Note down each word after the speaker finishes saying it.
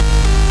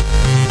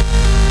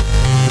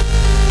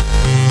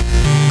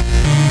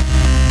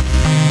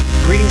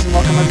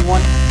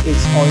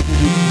All You Can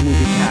Geek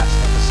Movie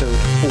Cast, episode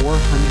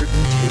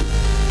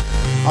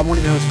 402. I'm one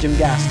of your hosts, Jim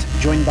Gast,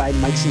 joined by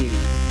Mike Sneedy.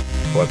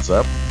 What's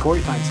up?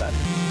 Corey Feinsod.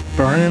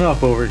 Burning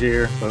up over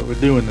here, but we're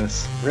doing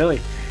this. Really?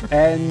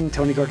 And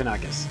Tony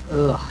Korkanakis.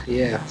 Ugh,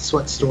 yeah,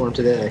 sweat storm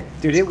today.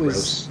 Dude, it's it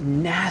was gross.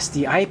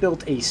 nasty. I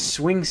built a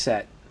swing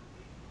set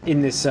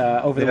in this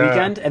over the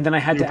weekend, and then I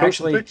had to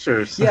actually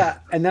pictures.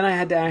 and then I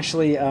had to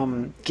actually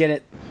get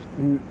it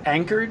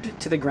anchored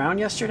to the ground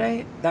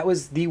yesterday. That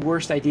was the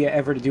worst idea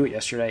ever to do it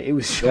yesterday. It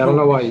was so, Yeah, I don't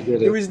know why you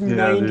did it. It was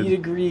 90 dude.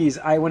 degrees.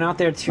 I went out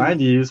there to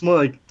 90. It was more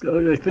like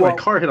I think my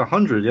car hit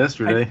 100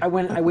 yesterday. I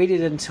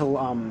waited until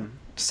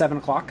 7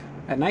 o'clock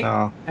at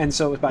night, and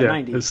so it was about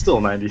 90. It's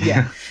still 90.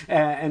 Yeah,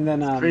 and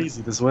then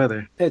crazy this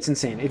weather. It's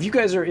insane.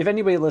 If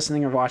anybody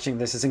listening or watching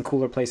this is in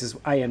cooler places,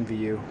 I envy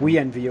you. We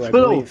envy you, I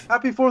Phil, believe.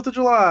 happy 4th of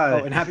July.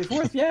 Oh, and happy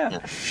 4th, yeah.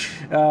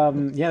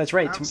 Yeah, that's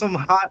right. Have some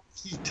hot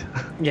heat.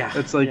 Yeah,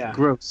 It's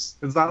gross.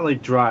 It's not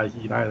like dry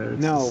heat either.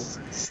 It's just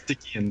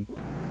sticky and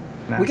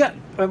nasty.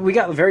 We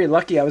got very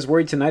lucky. I was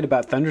worried tonight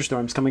about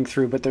thunderstorms coming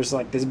through, but there's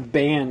like this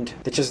band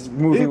that's just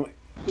moving.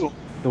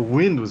 The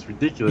wind was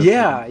ridiculous.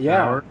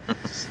 Yeah.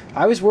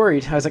 I was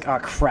worried. I was like, oh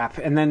crap.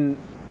 And then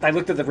I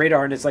looked at the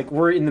radar and it's like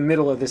we're in the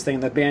middle of this thing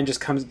and the band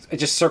just comes, it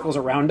just circles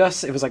around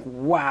us. It was like,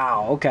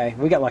 wow, okay,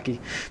 we got lucky.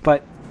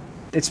 But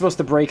it's supposed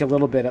to break a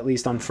little bit at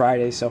least on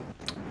Friday, so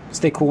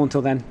stay cool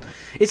until then.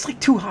 It's like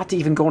too hot to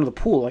even go into the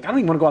pool. Like I don't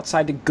even want to go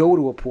outside to go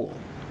to a pool.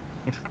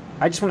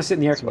 I just want to sit in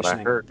the air conditioning.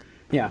 What I heard.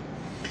 Yeah.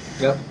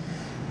 Yep.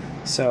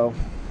 So,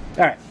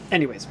 all right.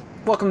 Anyways,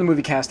 welcome to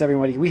Movie Cast,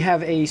 everybody. We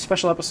have a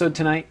special episode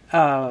tonight.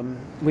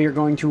 We are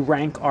going to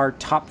rank our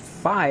top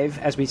 5,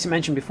 as we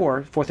mentioned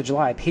before, 4th of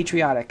July,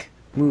 patriotic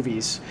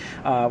movies.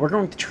 We're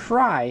going to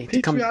try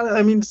to come... Patriotic,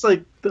 I mean, it's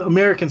like the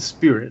American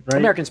spirit, right?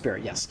 American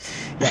spirit, yes.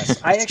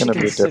 I It's going to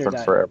be different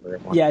for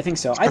everyone. Yeah, I think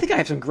so. I think I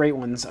have some great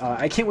ones.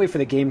 I can't wait for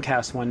the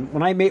Gamecast one.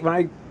 When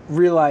I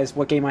realized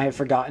what game I had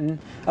forgotten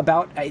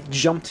about, it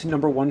jumped to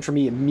number 1 for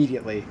me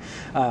immediately,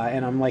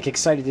 and I'm like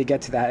excited to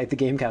get to that at the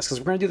Gamecast because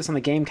we're going to do this on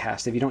the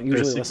Gamecast. If you don't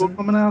usually Is a sequel listen,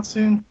 coming out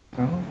soon?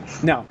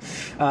 no,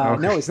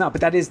 Okay. no, it's not.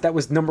 But that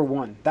was number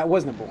 1. That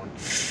was number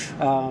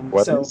 1.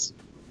 What so is?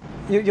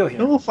 you'll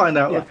hear. We'll find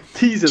out. Yeah.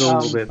 Tease it a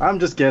little bit. I'm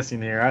just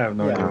guessing here. I have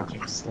no Yeah.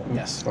 idea.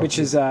 Yes, which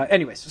is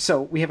anyways.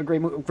 So we have a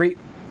great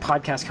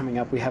podcast coming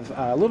up. We have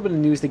a little bit of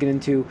news to get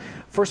into.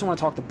 First, I want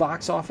to talk the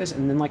box office,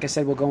 and then, like I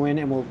said, we'll go in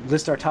and we'll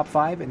list our top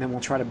 5, and then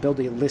we'll try to build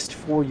a list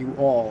for you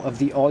all of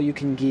the All You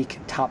Can Geek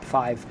top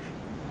 5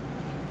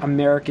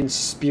 American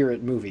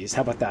spirit movies.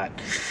 How about that?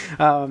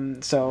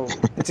 So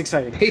it's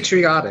exciting.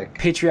 Patriotic.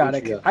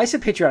 I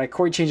said patriotic.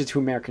 Corey changed it to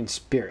American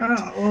spirit.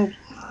 Whatever.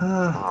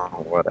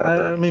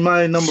 I mean,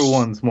 my number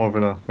 1's more of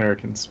an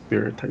American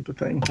spirit type of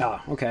thing.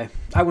 Oh, okay.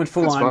 I went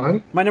full That's on.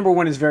 fine. My number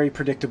 1 is very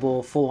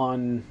predictable, full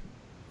on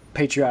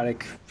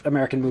patriotic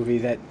American movie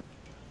that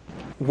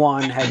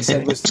Juan had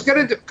said was. Let's get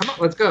into. Come on,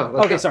 let's go.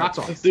 Let's Okay, go. sorry. Box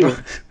office. Let's do it.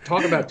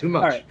 Talk about too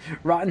much. All right,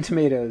 Rotten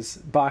Tomatoes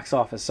box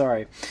office.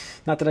 Sorry,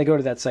 not that I go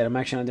to that site. I'm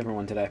actually on a different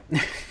one today.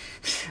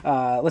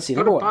 Let's see. Go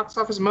Number to 1. Box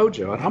Office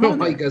Mojo. I I'm don't know on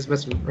why there. you guys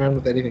mess around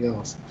with anything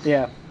else.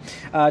 Yeah,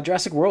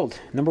 Jurassic World.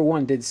 Number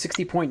 1 did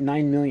 60.9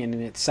 million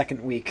in its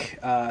second week.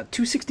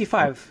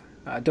 265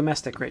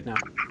 domestic right now.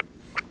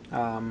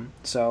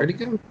 So Pretty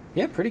good.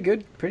 yeah, pretty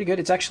good.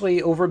 It's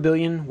actually over $1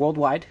 billion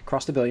worldwide,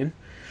 crossed $1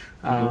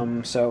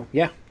 billion. So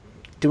yeah,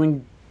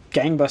 doing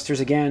gangbusters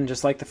again,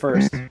 just like the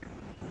first.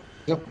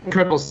 Yep.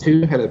 Incredibles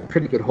 2 had a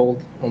pretty good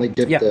hold. Only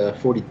dipped Yeah.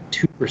 42%.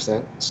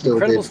 Still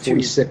did Incredibles 2.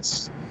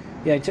 46.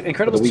 Yeah,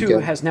 Incredibles 2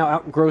 weekend. has now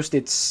outgrossed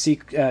its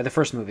the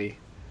first movie.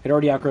 It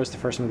already outgrossed the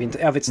first movie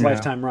of its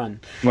lifetime run.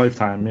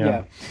 Lifetime, yeah.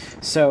 Yeah.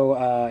 So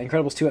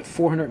Incredibles 2 at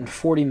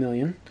 440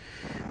 million.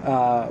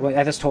 Well,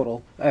 that's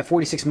total.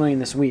 46 million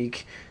this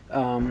week.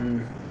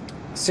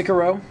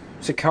 Sicario,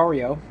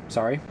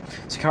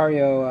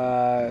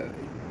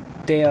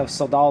 Day of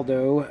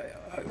Soldado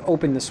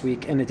opened this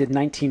week, and it did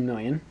 19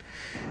 million.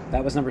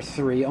 That was number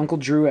 3. Uncle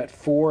Drew at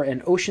 4,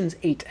 and Ocean's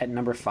 8 at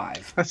number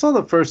 5. I saw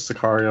the first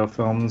Sicario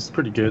film. It's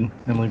pretty good.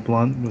 Emily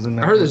Blunt was in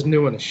that. I heard this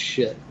new one is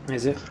shit.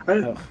 Is it?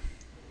 I-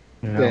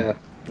 Yeah.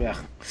 Yeah.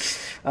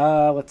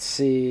 Let's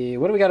see.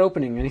 What do we got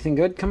opening? Anything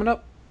good coming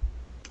up?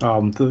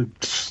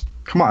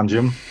 Come on,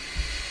 Jim.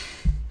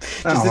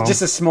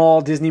 Just a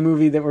small Disney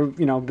movie that we're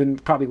been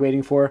probably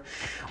waiting for,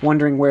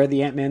 wondering where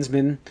the Ant-Man's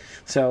been.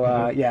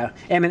 So yeah,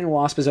 Ant-Man and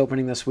Wasp is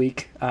opening this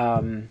week.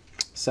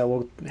 So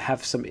we'll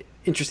have some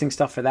interesting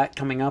stuff for that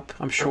coming up,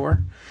 I'm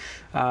sure.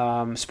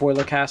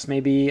 Spoiler cast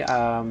maybe.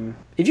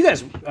 If you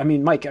guys,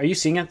 Mike, are you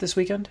seeing it this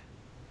weekend?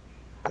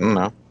 I don't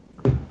know.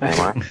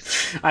 Am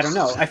I don't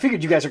know. I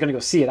figured you guys are going to go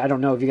see it. I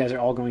don't know if you guys are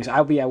all going.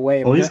 I'll be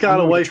away. Well, he's got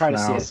a wife try to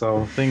see now, it.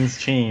 so things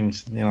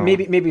change.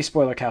 Maybe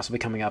spoiler cast will be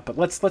coming up, but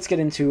let's get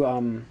into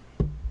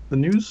the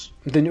news.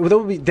 there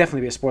will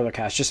definitely be a spoiler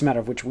cast, just a matter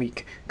of which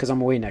week, because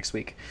I'm away next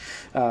week.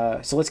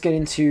 So let's get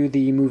into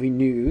the movie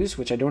news,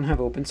 which I don't have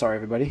open. Sorry,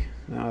 everybody.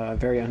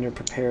 Very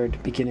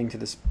underprepared beginning to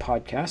this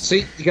podcast. So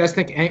you guys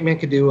think Ant-Man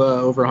could do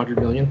over 100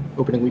 million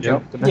opening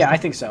weekend? Yeah, I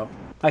think so.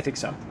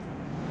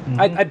 Mm-hmm.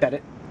 I'd bet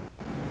it.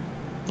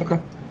 Okay.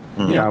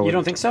 Yeah, you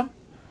don't think so?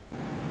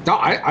 No,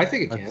 I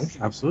think it can.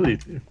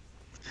 Absolutely.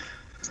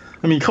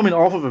 I mean, coming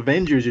off of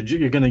Avengers,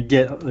 you're gonna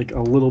get like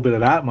a little bit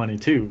of that money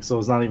too. So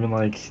it's not even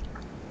like,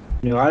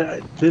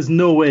 there's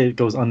no way it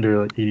goes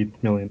under like $80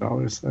 million.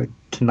 I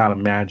cannot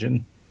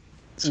imagine,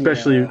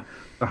 especially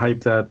the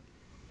hype that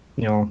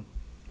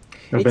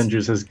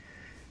Avengers has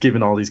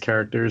given all these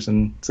characters,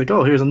 and it's like,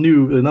 oh, here's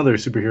another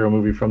superhero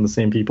movie from the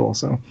same people.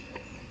 So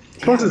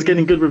plus it's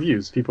getting good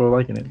reviews. People are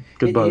liking it.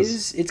 Good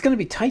buzz. It's going to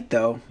be tight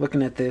though.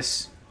 Looking at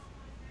this,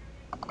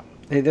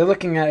 they're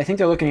looking at. I think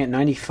they're looking at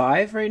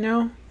 95 right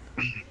now.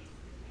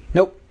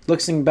 Nope,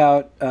 looks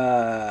about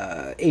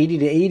 80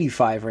 to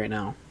 85 right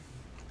now.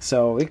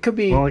 So it could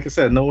be. Well, like I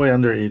said, no way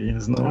under 80.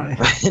 There's no way.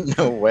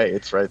 No way.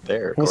 It's right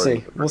there. We'll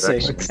see.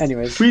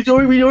 Anyways,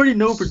 we already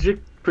know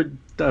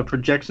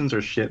projections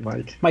are shit,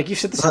 Mike. Mike, you've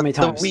said this so many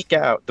times.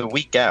 The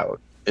week out,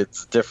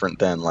 it's different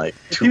than like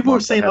 2 people were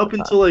months saying ahead up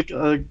until like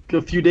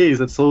a few days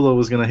that Solo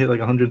was gonna hit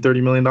like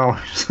 $130 million.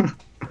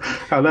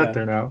 How'd that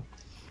turn out?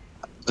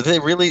 Did they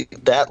really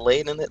that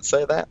late in it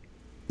say that?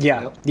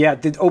 Yeah.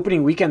 The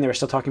opening weekend they were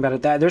still talking about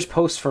it. There's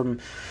posts from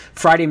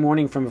Friday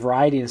morning from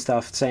Variety and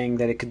stuff saying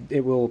that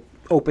it will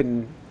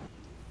open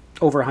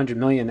over 100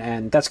 million,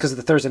 and that's because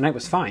the Thursday night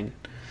was fine.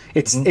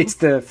 It's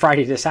the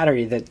Friday to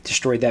Saturday that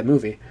destroyed that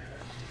movie.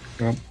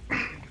 Yep.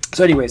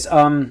 So, anyways,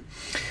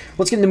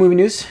 let's get into movie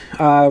news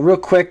real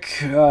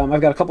quick. I've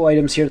got a couple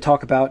items here to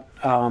talk about.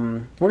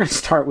 We're going to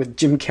start with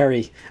Jim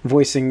Carrey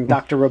voicing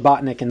Dr.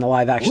 Robotnik in the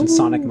live-action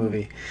Sonic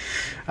movie.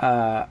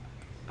 I'm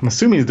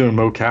assuming he's doing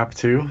mocap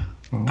too.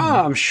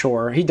 I'm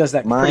sure he does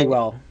that pretty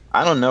well.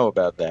 I don't know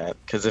about that,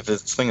 because if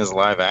this thing is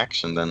live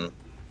action, then.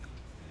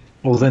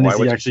 Well, then is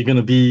he actually going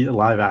to be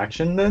live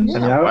action then?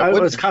 Yeah, I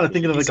was kind of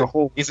thinking of like a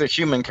whole. He's a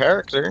human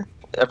character.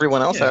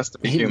 Everyone else has to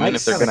be human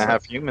if they're going to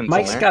have humans.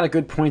 Mike's got a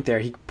good point there.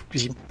 He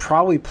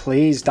probably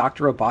plays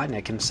Dr.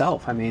 Robotnik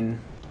himself. I mean,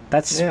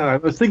 that's I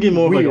was thinking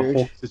more of like a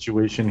Hulk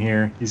situation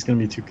here. He's going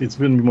to be it's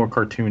going to be more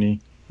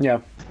cartoony. Yeah.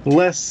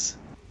 Less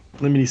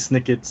Lemony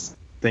Snicket's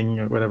thing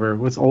or whatever.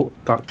 What's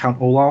Count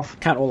Olaf?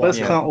 Count Olaf.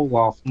 Less Count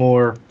Olaf,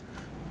 more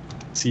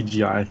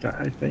CGI,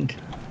 I think.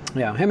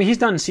 Yeah, I mean he's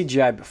done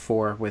CGI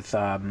before with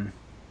wasn't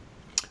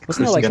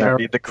there like gonna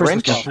be the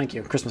Christmas Grinch? Carol? Thank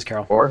you, Christmas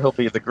Carol. Or he'll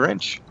be the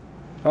Grinch.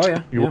 Oh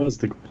yeah, He was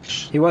the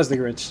Grinch. He was the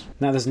Grinch.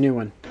 Now there's a new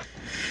one.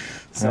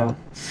 So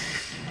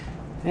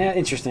yeah,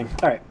 interesting.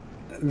 All right,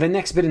 the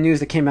next bit of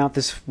news that came out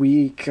this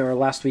week or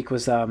last week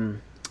was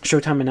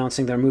Showtime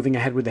announcing they're moving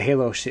ahead with the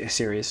Halo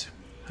series.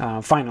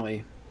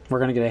 Finally, we're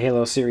going to get a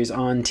Halo series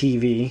on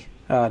TV,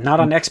 not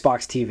on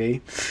Xbox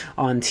TV,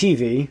 on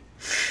TV.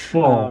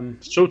 Well,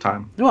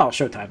 Showtime. Well,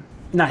 Showtime,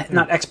 not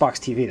Xbox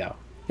TV though.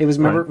 It was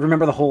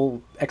remember the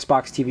whole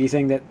Xbox TV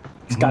thing that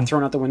got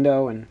thrown out the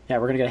window, and we're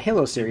going to get a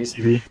Halo series.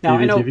 Now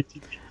I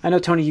know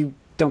Tony, you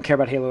don't care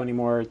about Halo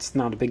anymore. It's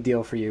not a big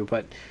deal for you,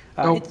 but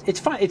it's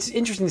fun. It's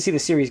interesting to see the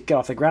series get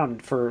off the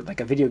ground for like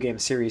a video game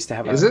series to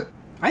have. Is it?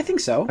 I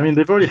think so. I mean,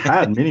 they've already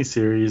had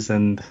miniseries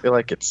and I feel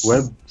like it's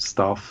web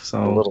stuff,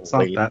 so a little it's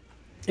not late. that.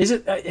 Is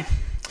it?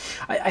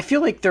 I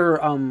feel like they're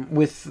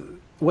with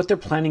what they're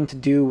planning to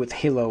do with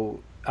Halo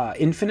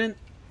Infinite,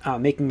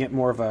 making it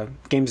more of a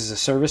games as a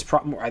service.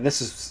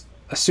 This is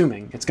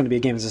assuming it's going to be a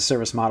games as a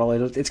service model.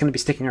 It's going to be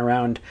sticking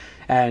around,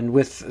 and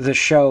with the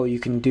show, you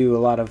can do a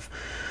lot of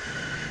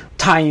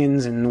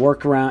tie-ins and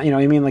work around. You know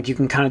what I mean? Like you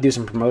can kind of do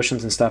some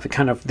promotions and stuff.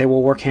 They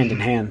will work hand in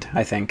hand.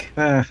 I think.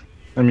 I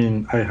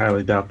mean, I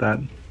highly doubt that.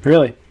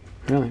 Really?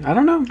 I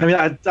don't know. I mean,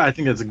 I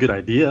think that's a good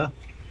idea.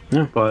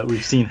 Yeah. But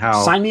we've seen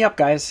how. Sign me up,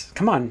 guys.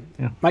 Come on.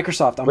 Yeah.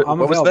 Microsoft, I'm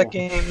available. What was that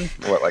game?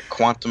 Like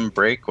Quantum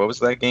Break? What was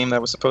that game that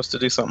was supposed to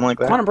do something like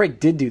that? Quantum Break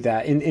did do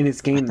that in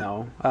its game,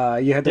 though.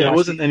 You had to it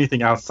wasn't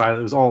anything outside.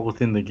 It was all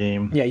within the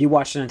game. Yeah, you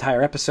watched an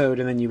entire episode,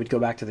 and then you would go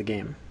back to the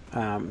game.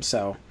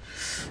 There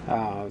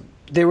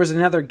was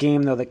another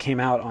game, though, that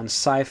came out on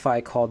Sci-Fi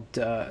called...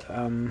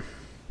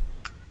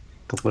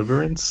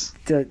 Deliverance?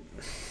 The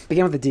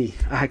game with the D.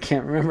 I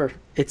can't remember.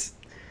 It's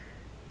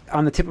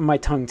on the tip of my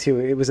tongue too.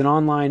 It was an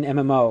online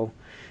MMO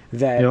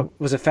that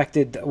was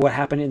affected. What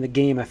happened in the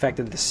game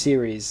affected the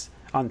series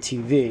on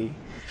TV,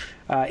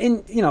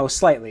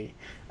 slightly.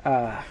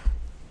 That's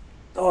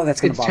gonna bother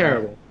me. It's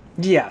terrible.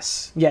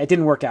 Yes, it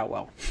didn't work out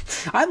well.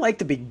 I liked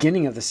the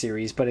beginning of the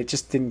series, but it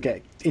just didn't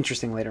get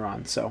interesting later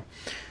on. So,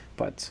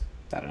 but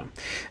I don't know.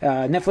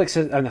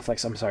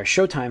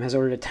 Showtime has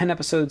ordered a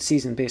 10-episode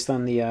season based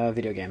on the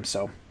video game.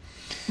 So,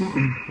 all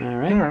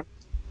right.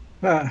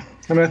 I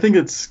mean, I think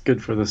it's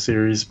good for the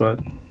series, but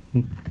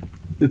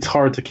it's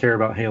hard to care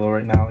about Halo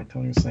right now, like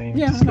Tony was saying.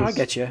 Yeah, no, I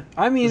get you.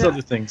 I mean, there's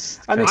other things.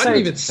 I didn't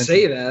even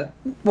say that.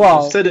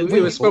 Well,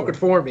 it was spoken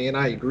for me, and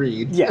I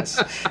agreed.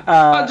 Yes.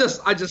 I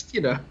just,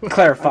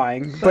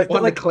 clarifying, but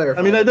like clarify.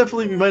 I mean,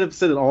 we might have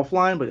said it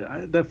offline, but I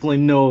definitely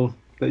know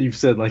that you've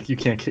said like you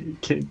can't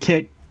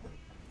care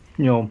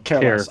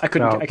less. I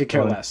could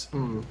care less.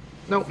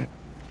 No.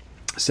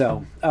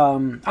 So,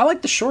 I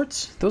like the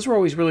shorts. Those were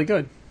always really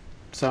good.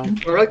 So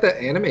I like that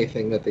anime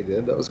thing that they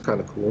did. That was kind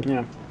of cool.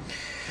 Yeah.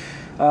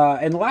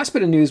 And the last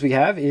bit of news we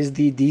have is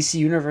the DC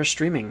Universe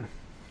streaming.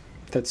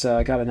 that's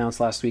got announced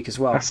last week as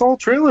well. I saw a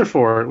trailer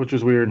for it, which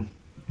was weird.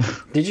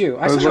 Did you?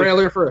 I I was saw.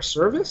 Trailer for a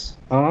service?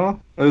 It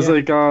was Yeah.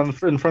 like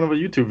in front of a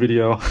YouTube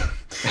video.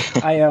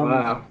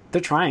 Wow.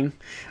 They're trying.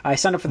 I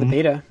signed up for the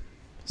beta,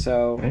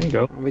 so There you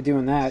go. I'll be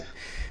doing that.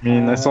 I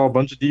mean, I saw a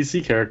bunch of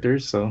DC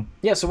characters, so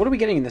Yeah. So what are we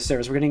getting in this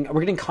service? We're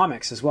getting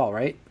comics as well,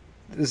 right?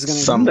 This is going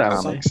to Some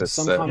Some- comics. It's,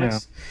 some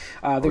comics.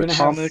 They're going to Which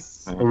have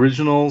comics,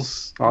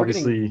 originals, We're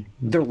obviously.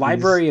 their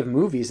library of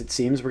movies. It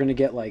seems we're going to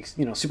get like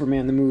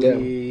Superman the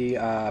movie,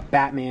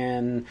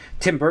 Batman,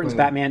 Tim Burton's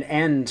Batman,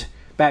 and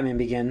Batman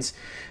Begins.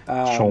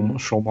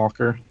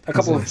 Schumacher. A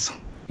couple of- Is-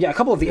 Yeah, a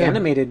couple of the Yeah.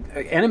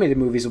 animated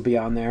movies will be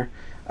on there.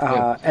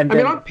 Yeah. And I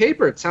then, mean, on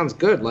paper, it sounds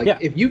good. Like, Yeah.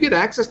 if you get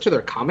access to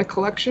their comic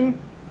collection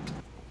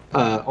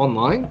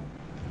online,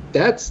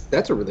 that's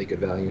a really good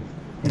value.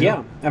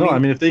 yeah, I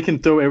mean, if they can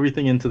throw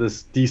everything into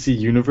this DC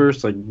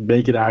universe, like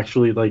make it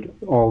actually like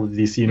all the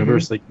DC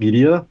universe, like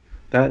media,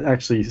 that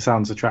actually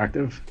sounds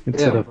attractive.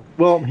 Instead Yeah. of,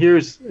 well,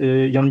 here's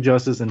Young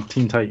Justice and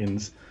Teen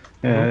Titans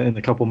in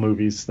a couple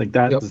movies. Like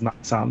that Yep. does not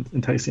sound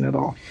enticing at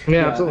all. Yeah,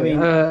 Yeah, absolutely. I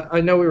mean-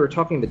 I know we were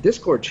talking in the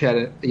Discord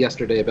chat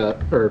yesterday about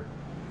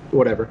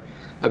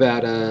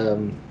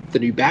the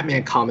new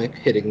Batman comic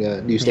hitting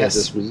newsstands Yes.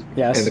 this week,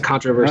 Yes. and the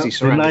controversy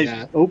surrounding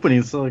Midnight that.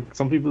 opening, so like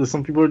some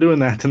people are doing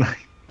that tonight.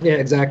 Yeah,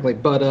 exactly.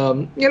 But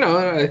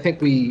I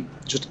think we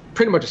just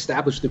pretty much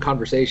established through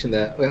conversation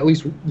that at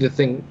least the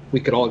thing we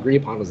could all agree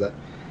upon was that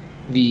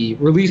the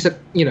release of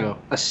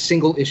a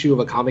single issue of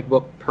a comic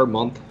book per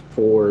month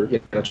for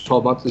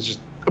 12 months is just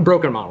a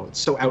broken model. It's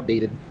so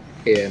outdated,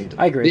 and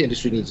I agree. the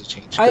industry needs to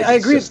change. I 'Cause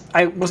it's agree. just-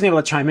 I wasn't able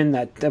to chime in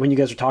that when you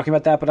guys were talking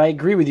about that, but I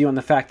agree with you on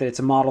the fact that it's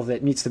a model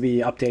that needs to be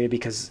updated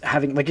because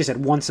having, like you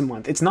said, once a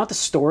month. It's not the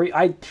story.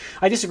 I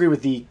disagree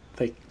with the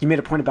you made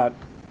a point about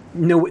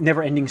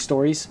never-ending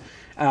stories,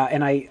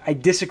 and I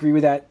disagree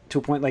with that to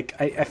a point. Like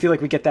I feel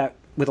like we get that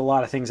with a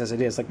lot of things as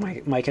it is,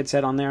 like Mike had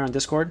said on there on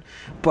Discord.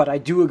 But I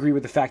do agree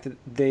with the fact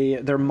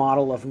that their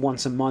model of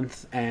once a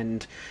month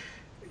and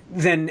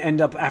then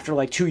end up after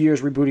like 2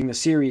 years rebooting the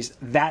series.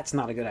 That's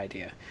not a good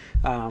idea.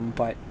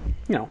 But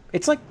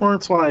it's like Or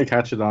that's why I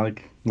catch it on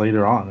like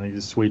later on. I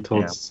just wait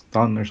till it's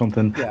done or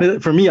something. Yeah.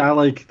 For me, I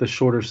like the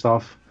shorter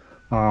stuff,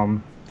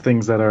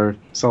 things that are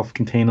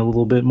self-contained a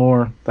little bit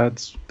more.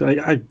 That's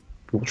I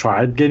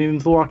tried getting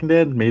into The Walking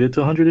Dead, made it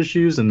to 100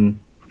 issues,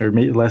 or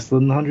made less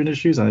than 100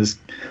 issues, and I'm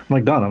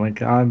like done.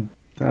 I'm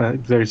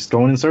like they're just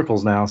going in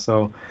circles now.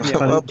 So Yeah.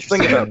 Well, the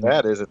thing about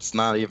that is it's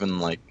not even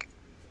like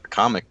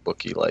comic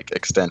booky like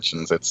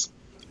extensions. It's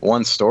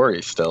one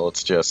story still.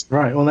 It's just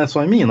right. Well, that's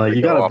what I mean. Like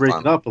you Go gotta off break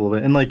on. it up a little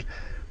bit, and like.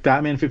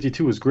 Batman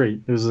 52 was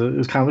great. It was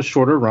kind of a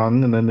shorter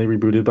run, and then they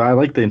rebooted. But I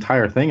liked the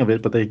entire thing of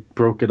it. But they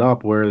broke it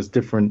up, whereas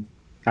different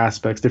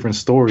aspects, different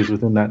stories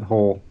within that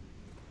whole,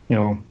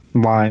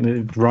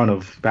 run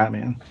of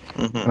Batman.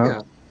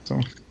 Mhm. So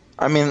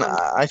I mean,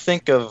 I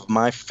think of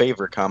my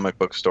favorite comic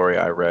book story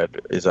I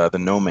read is the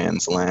No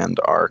Man's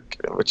Land arc,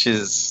 which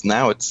is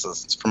now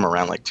it's from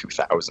around like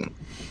 2000,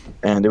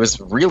 and it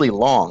was really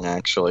long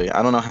actually.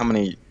 I don't know how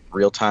many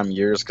real-time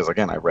years because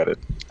again I read it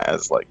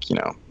as like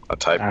a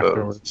type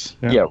afterwards,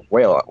 of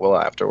well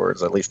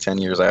afterwards, at least 10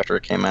 years after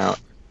it came out.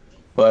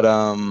 But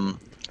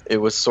it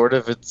was sort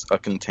of it's a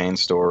contained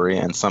story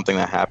and something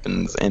that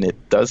happens and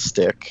it does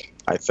stick,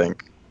 I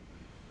think,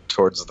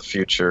 towards the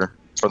future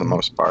for the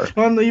most part.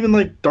 Well, and even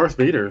like Darth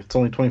Vader, it's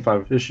only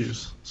 25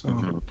 issues. So,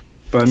 Mhm.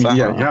 but I mean,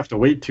 Somehow. you have to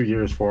wait 2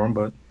 years for them.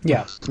 But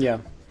yeah.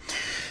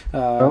 I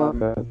like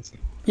that.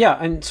 Yeah,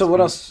 and so what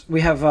else? We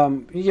have,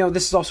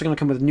 this is also going to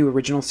come with a new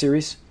original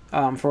series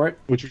for it.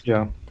 Which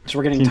So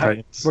we're getting Teen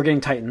Titans. We're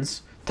getting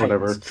Titans.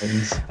 whatever.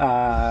 Titans.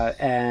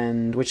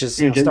 And which is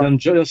You get Young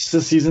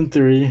Justice season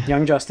 3.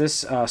 Young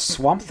Justice.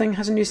 Swamp Thing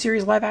has a new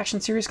series, live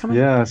action series coming.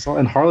 Yeah, I saw,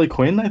 and Harley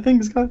Quinn I think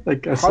has got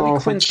like I Harley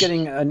saw Quinn's some-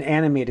 getting an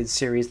animated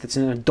series that's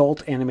an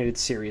adult animated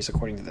series,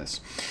 according to this.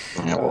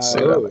 Yeah, we'll see.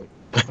 Oh.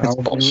 I'll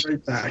be Bullshit.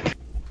 right back.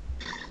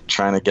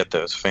 Trying to get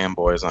those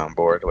fanboys on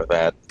board with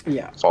that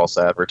Yeah, false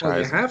Well, you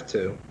advertising. have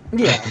to.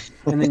 yeah,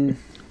 and then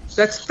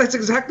That's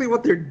exactly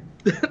what they're.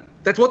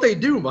 That's what they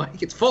do,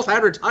 Mike. It's false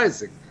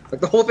advertising. Like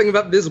the whole thing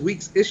about this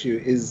week's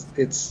issue is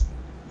it's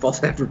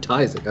false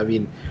advertising. I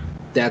mean,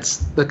 that's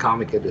the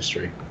comic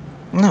industry.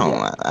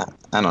 No,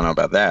 I don't know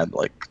about that.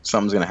 Like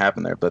something's gonna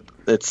happen there, but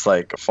it's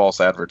like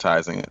false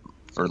advertising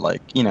for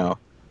like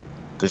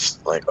this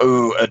like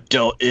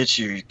adult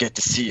issue. You get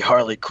to see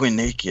Harley Quinn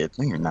naked.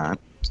 No, you're not.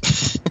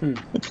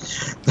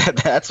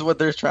 That's what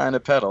they're trying to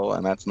peddle,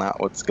 and that's not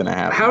what's gonna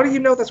happen. How do you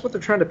know that's what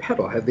they're trying to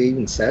peddle? Have they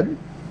even said?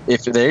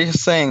 If they're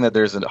saying that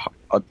there's an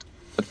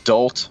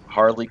adult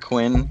Harley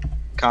Quinn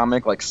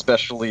comic like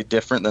specially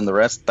different than the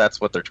rest,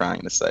 that's what they're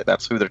trying to say.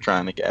 That's who they're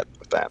trying to get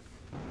with that.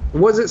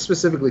 What does it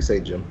specifically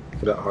say, Jim,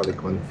 about Harley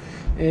Quinn?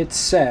 it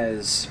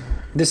says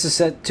this is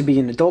set to be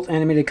an adult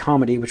animated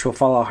comedy which will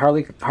follow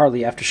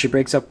Harley after she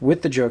breaks up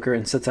with the Joker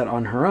and sets out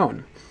on her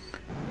own.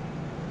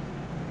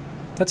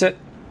 That's it.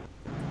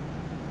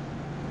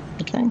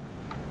 Okay.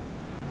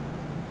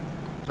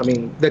 I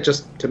mean, that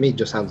just to me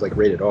just sounds like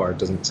rated R. It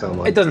doesn't sound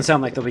like. It doesn't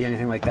sound like there'll be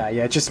anything like that.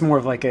 Yeah, it's just more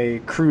of like a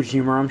crude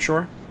humor, I'm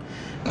sure.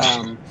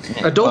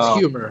 Adult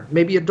humor,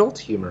 maybe adult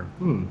humor.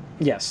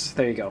 Yes,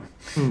 there you go.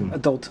 Hmm.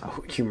 Adult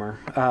humor.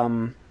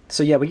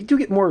 So yeah, we do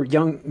get more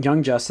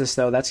Young Justice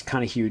though. That's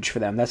kind of huge for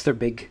them. That's their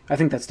big. I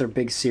think that's their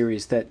big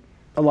series that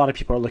a lot of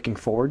people are looking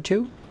forward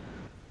to.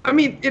 I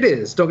mean, it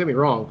is. Don't get me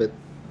wrong, but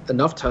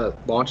enough to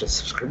launch a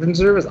subscription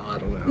service? I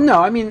don't know.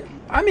 No, I mean,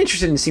 I'm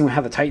interested in seeing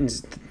how the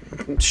Titans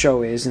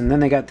show is, and then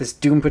they got this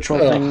Doom Patrol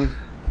thing.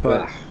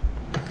 But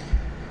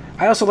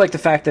I also like the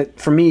fact that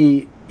for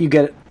me, you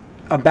get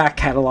a back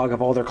catalog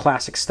of all their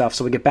classic stuff.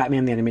 So we get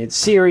Batman the Animated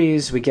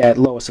Series, we get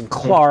Lois and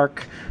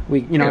Clark,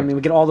 we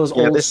get all those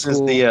old this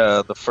school.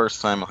 is the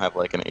first time we'll have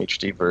like an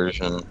HD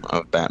version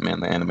of Batman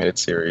the Animated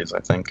Series, I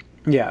think.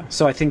 Yeah,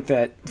 so I think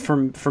that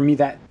for me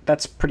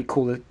that's pretty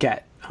cool to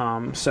get.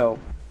 So,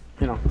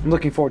 I'm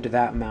looking forward to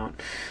that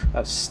amount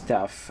of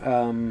stuff. I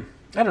don't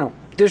know.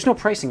 There's no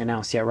pricing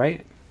announced yet,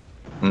 right?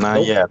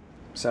 Not yet.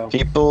 So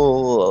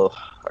People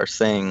are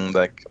saying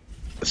like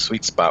the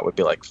sweet spot would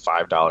be like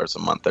 $5 a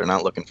month. They're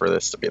not looking for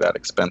this to be that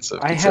expensive.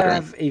 I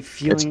have a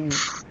feeling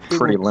it's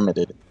pretty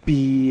limited.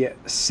 Be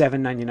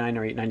 $7.99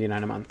 or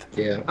 $8.99 a month.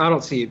 Yeah, I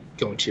don't see it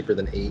going cheaper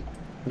than 8.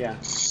 Yeah.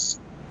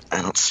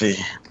 I don't see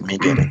me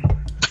getting.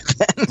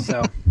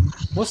 So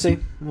we'll see.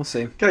 We'll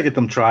see. Gotta get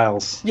them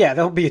trials. Yeah,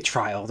 there'll be a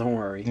trial. Don't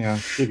worry. Yeah,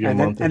 give you a And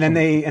month.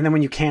 then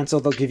when you cancel,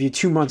 they'll give you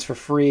 2 months for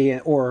free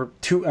or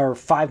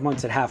 5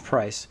 months at half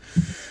price.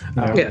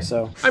 Yeah.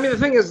 So I mean, the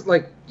thing is,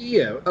 like,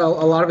 a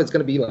lot of it's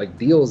going to be like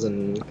deals,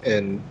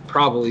 and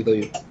probably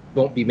they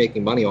won't be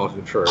making money off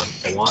it for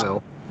a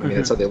while. I mean,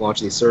 that's how they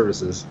launch these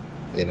services.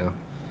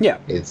 yeah,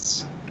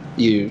 It's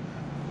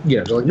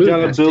like you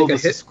gotta build a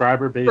hit.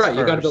 subscriber base. Right,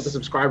 you got to first. build a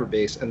subscriber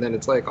base, and then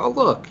it's like, oh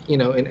look,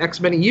 in X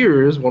many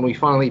years when we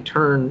finally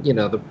turn,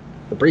 the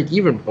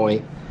break-even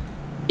point,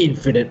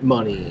 infinite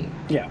money.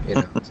 yeah,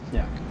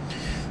 yeah.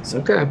 So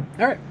Okay.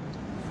 all right,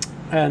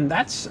 and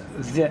that's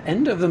the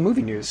end of the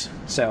movie news.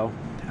 So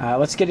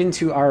let's get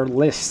into our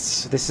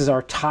lists. This is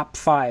our top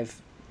five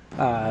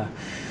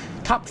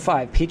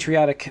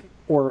patriotic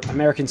or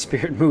American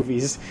spirit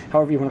movies,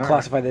 however you want to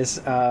classify this,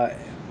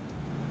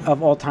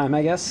 of all time,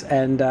 I guess.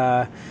 And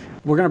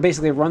we're going to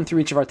basically run through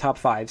each of our top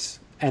fives,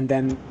 and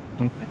then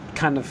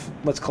kind of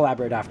let's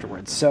collaborate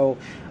afterwards. So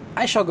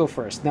I shall go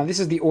first. Now, this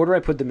is the order I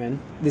put them in.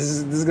 This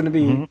is going to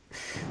be...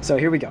 So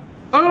here we go.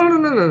 Oh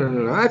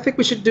no! I think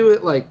we should do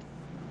it like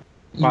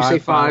you say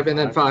five, and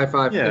then five.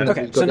 Yeah. And then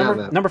Okay, we go so down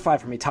that. number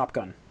 5 for me, Top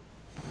Gun.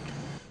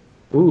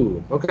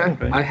 Ooh, okay.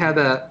 Okay. I had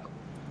that.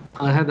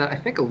 I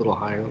think a little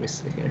higher. Let me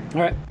see here.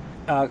 All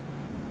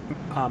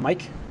right.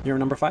 Mike, you're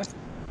number 5?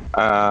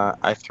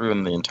 I threw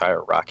in the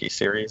entire Rocky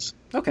series.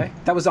 Okay,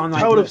 that was on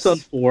my I would have list. done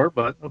 4,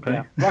 but okay.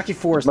 Yeah. Rocky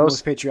 4 is the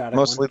most patriotic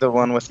Mostly one. the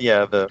one with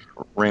the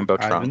rainbow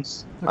Ivan.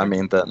 trunks. Okay. I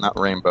mean not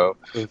rainbow,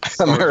 The stars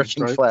and American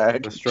stripes,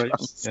 flag. the stripes,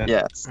 trunks. yeah.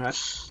 Yes. All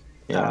right.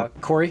 Yeah.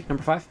 Corey,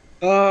 number 5?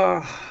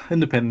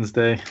 Independence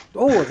Day.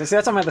 Oh,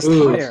 that's on my list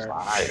Ooh. higher.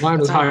 Mine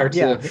was That's higher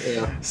yeah. too.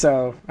 Yeah.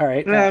 So, all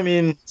right. Yeah, I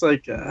mean, it's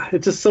like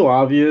it's just so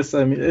obvious.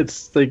 I mean,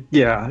 it's like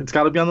it's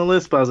got to be on the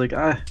list. But I was like,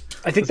 I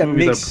think this that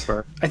movie's I makes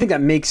prefer. I think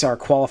that makes our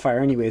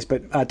qualifier anyways.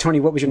 But Tony,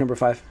 what was your number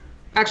 5?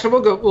 Actually,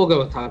 we'll go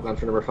with Top Gun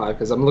for number 5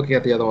 because I'm looking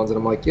at the other ones and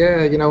I'm like,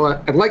 yeah, you know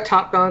what? I like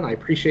Top Gun. I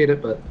appreciate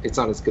it, but it's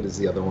not as good as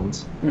the other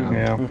ones.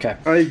 Yeah.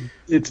 Okay.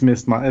 It's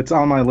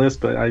on my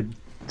list, but I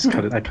just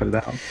cut it. I cut it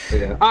out.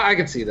 Yeah, I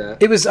can see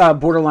that. It was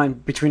borderline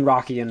between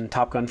Rocky and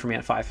Top Gun for me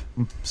at 5.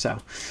 So,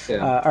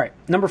 Yeah. all right,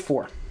 number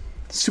 4,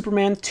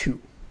 Superman 2.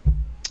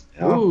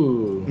 Yeah,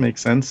 Ooh.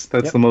 makes sense.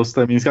 That's Yep. the most.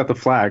 I mean, he's got the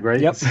flag, right?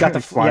 Yep, got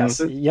the flying yes,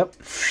 with it. yep.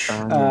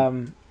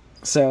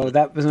 So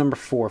that was number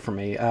 4 for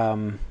me.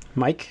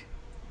 Mike,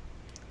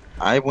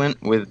 I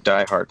went with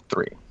Die Hard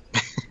 3.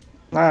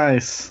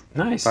 Nice.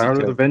 nice. Die Hard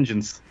with Okay. a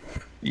Vengeance.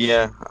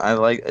 Yeah, I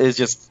like. It's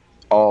just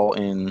all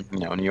in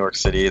New York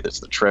City. There's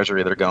the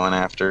treasury they're going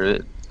after.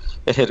 It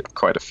hit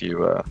quite a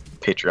few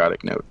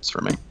patriotic notes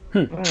for me.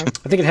 I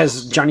think it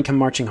has Johnny Come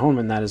Marching Home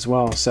in that as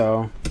well.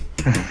 So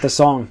the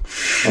song.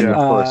 And Yeah. of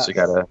course, you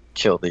gotta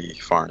kill the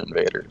foreign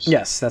invaders.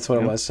 Yes, that's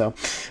what it was. So,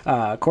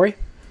 Corey.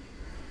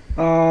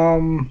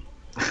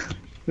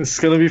 This is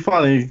gonna be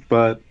funny,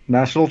 but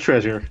National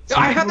Treasure.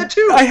 I have that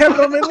too. I have it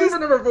on my two list. for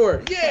number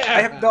 4. Yeah.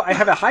 I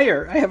have it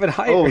higher. I have it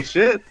higher. Oh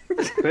shit!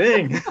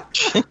 Dang,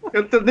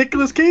 got the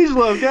Nicolas Cage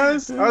love,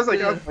 guys. I was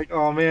like,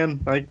 oh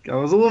man, I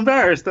was a little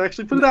embarrassed to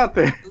actually put it out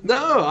there.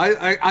 No,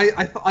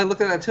 I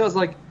looked at that too. I was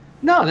like,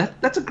 no,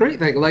 that's a great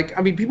thing. Like,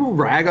 I mean, people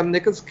rag on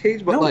Nicolas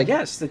Cage, but no, like,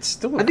 yes, it's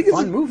still a I think it's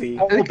fun a- movie.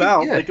 All think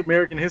about yeah. like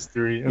American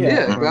history. And,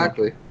 yeah,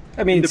 exactly.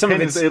 I mean, some of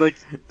Independence it's Day, like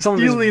some of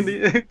usually it's,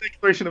 in the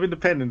Declaration of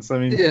Independence. I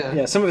mean,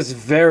 Yeah. some of it's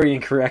very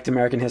incorrect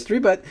American history,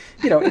 but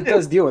it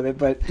does deal with it.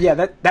 But yeah,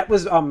 that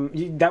was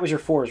that was your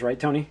 4s, right,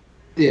 Tony?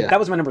 Yeah. That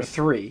was my number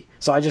 3.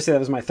 So I just said that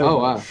was my 3rd. Oh,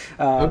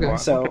 wow. Okay.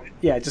 So Okay.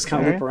 yeah, just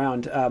kind of Alright.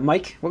 loop around.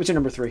 Mike, what was your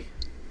number 3?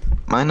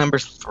 My number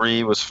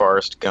 3 was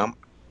Forrest Gump.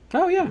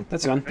 Oh yeah,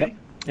 that's gone. Yep,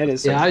 it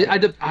is. Yeah,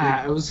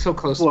 I was so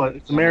close. well,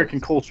 it's American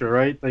culture,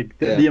 right? Like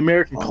Yeah. the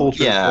American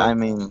culture. Yeah, is I what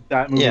mean,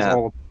 that movie is yeah.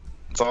 all.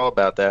 it's all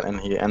about that, and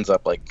he ends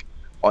up like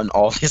on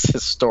all these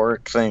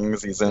historic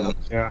things. He's in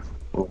Yeah.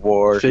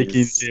 war. Shaking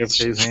he's-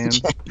 JFK's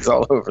hand. He's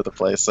all over the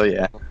place. So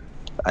yeah,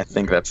 I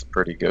think that's a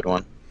pretty good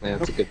one. Yeah,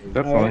 that's a good movie.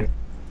 Definitely.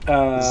 Um,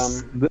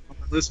 On my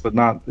list, but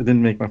not. It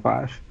didn't make my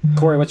 5.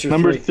 Corey, what's your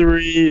Number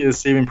three? 3 is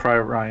Saving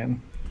Private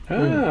Ryan.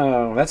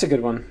 Oh, that's a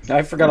good one.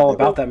 I forgot all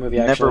about that movie.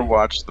 Actually, Never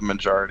watched the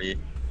majority.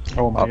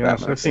 Oh my Love that gosh,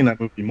 movie. I've seen that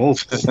movie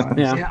multiple times.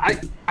 Yeah. Yeah,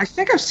 I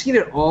think I've seen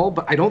it all,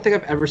 but I don't think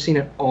I've ever seen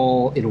it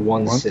all in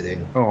one Once?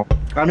 sitting. Oh,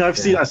 I mean, I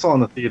saw it in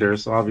the theater,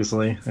 so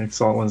obviously I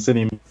saw it one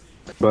sitting.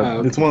 But Oh,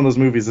 okay. it's one of those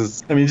movies.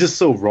 It's just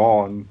so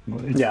raw, and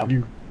Yeah.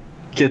 you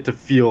get to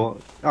feel.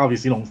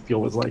 Obviously, you don't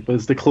feel what it's like, but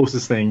it's the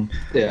closest thing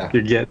Yeah.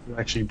 you get to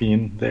actually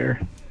being there.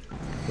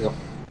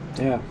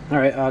 Yeah. All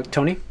right,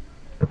 Tony.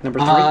 Number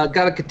 3.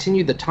 Gotta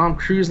continue the Tom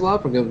Cruise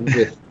love. We're going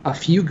with A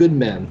Few Good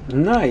Men.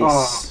 Nice.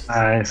 Oh,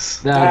 nice.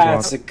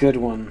 That's a good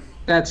one.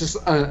 That's just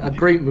a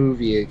great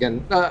movie.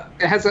 Again,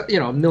 it has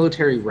a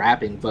military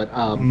wrapping, but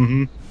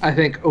hmm I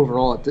think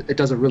overall it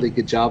does a really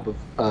good job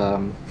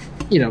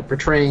of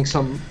portraying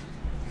some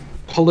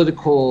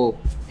political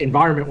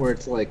environment where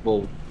it's like,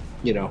 well,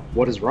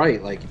 what is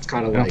right? Like it's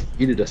kind of Yeah. like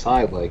you to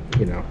decide, like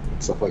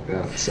stuff like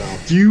that. So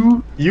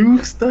You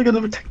still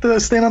gonna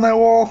stand on that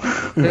wall?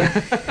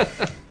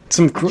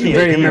 Some Yeah,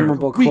 very yeah.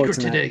 memorable weaker quotes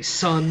in that. today,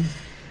 son.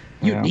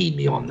 You Yeah. need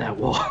me on that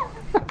wall. All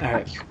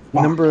right.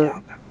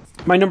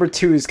 My number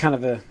 2 is kind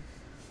of a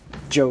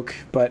joke,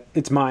 but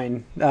it's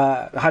mine.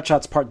 Hot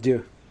Shots Part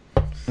 2.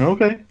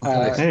 Okay,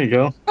 there you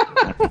go.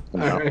 You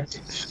know?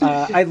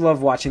 I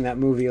love watching that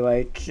movie.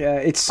 Like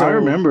it's so. I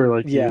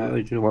remember yeah.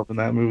 you're loving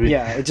that movie.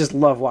 Yeah, I just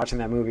love watching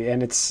that movie,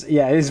 and it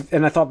is.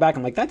 And I thought back,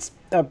 I'm like, that's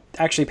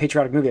actually a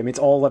patriotic movie. I mean, it's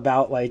all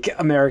about like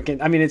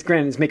American. I mean, it's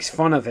granted, it makes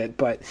fun of it,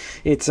 but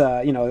it's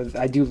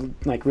I do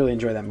like really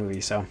enjoy that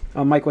movie. So,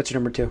 Mike, what's your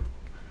number 2?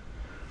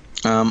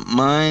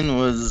 Mine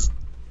was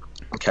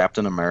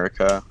Captain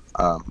America.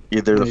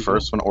 Either There the you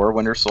first one or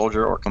Winter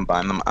Soldier, or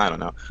combine them. I don't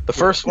know. The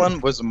first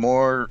one was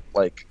more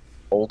like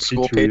old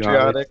school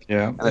patriotic,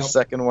 Yeah. and the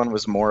second one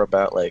was more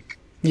about like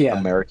Yeah,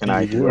 American The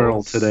ideals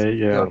world today,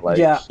 yeah. or, like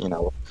Yeah.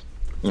 No,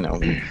 No,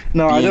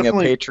 I being a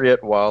definitely.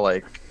 patriot while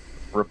like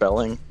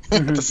rebelling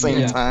at the same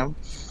Yeah. time.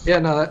 Yeah,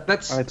 no,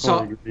 that's I so.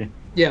 totally agree.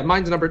 Yeah,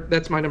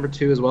 that's my number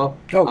 2 as well.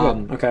 Oh,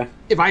 good. Okay.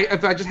 If I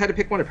just had to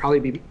pick one, it'd probably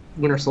be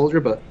Winter Soldier,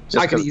 but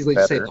Just I could 'cause easily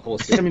it's say better. the whole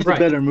I series. mean, it's Right. a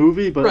better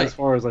movie, but Right. as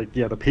far as like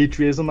the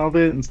patriotism of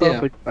it and stuff, Yeah.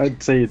 like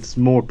I'd say it's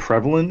more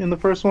prevalent in the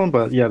first one.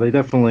 But yeah, they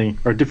definitely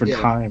are different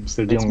Yeah. times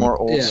they're It's dealing more with.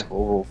 old Yeah.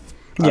 school.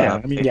 Yeah,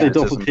 I mean, yeah. they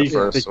don't patriotism, take the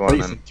first place one,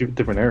 in and two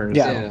different eras.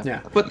 Yeah. Yeah.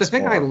 But the it's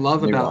thing I more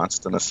love about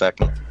nuanced in the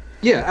second.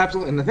 Yeah,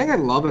 absolutely. And the thing I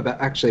love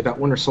about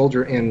Winter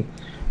Soldier and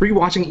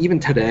rewatching even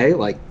today,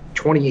 like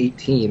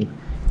 2018,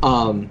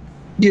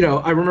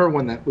 I remember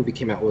when that movie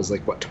came out, it was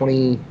like what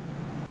 14.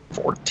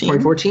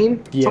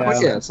 2014?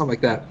 Yeah. Something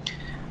like that.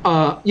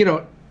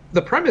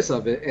 The premise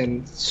of it,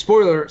 and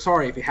spoiler,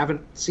 sorry if you haven't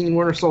seen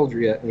Winter Soldier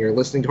yet and you're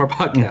listening to our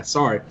podcast,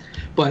 sorry,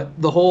 but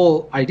the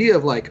whole idea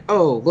of like,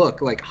 oh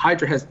look, like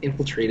Hydra has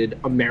infiltrated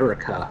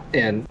America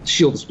and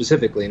Shield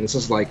specifically, and it's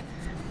just like,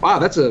 wow,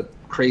 that's a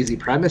crazy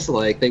premise.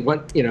 Like they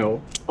went,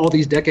 all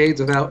these decades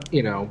without,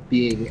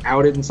 being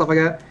outed and stuff like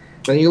that.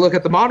 Then you look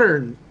at the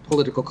modern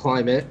political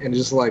climate and it's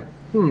just like,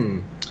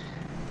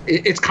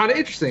 it's kind of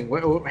interesting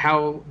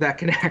how that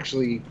can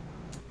actually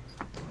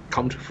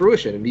come to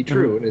fruition and be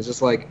true. And it's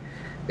just like,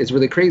 it's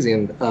really crazy.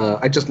 And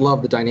I just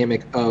love the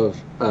dynamic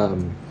of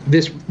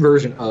this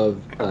version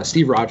of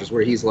Steve Rogers,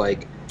 where he's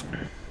like,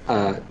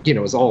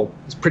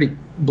 it's pretty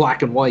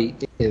black and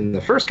white in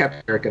the first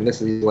Captain America, and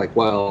this is like,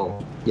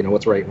 well,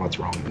 what's right and what's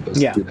wrong. It goes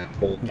Yeah. through that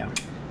whole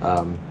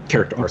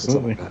character arc and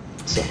stuff like that.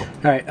 So,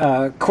 All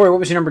right, Corey, what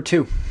was your number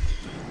 2?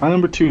 My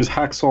number 2 is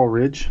Hacksaw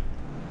Ridge.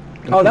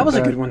 Oh, that was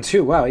a good one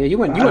too. Wow, yeah, you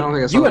went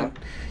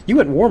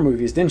war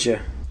movies, didn't you?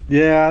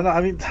 Yeah, no,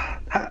 I mean,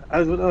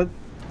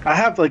 I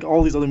have like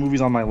all these other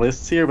movies on my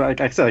lists here, but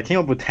like I said, I came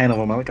up with 10 of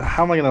them. I'm like,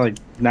 how am I gonna like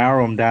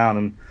narrow them down?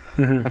 And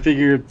Mhm. I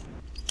figured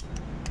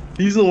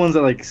these are the ones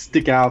that like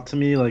stick out to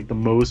me like the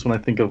most when I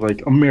think of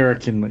like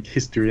American like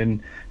history and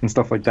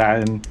stuff like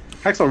that. And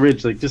Hacksaw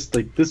Ridge, like just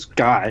like this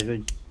guy,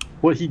 like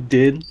what he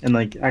did, and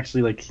like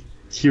actually like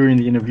hearing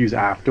the interviews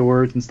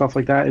afterwards and stuff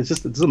like that.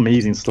 It's an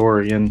amazing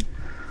story, and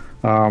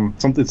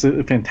it's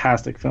a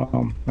fantastic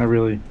film. I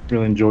really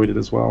enjoyed it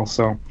as well.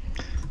 So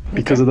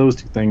because of those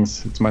two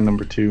things, it's my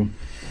number 2.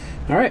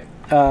 All right,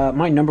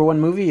 my number 1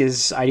 movie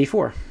is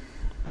ID4.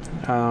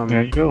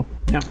 There you go.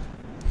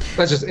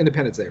 that's just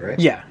Independence Day, right?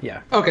 Yeah.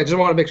 Okay, just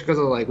want to make sure, because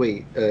I was like,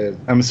 wait.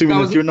 I'm assuming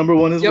That that's was- your number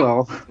 1 as Yep.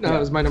 well. No, it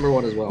was my number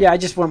 1 as well. Yeah, I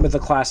just went with the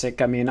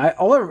classic. I mean,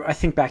 all I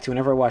think back to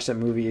whenever I watch that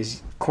movie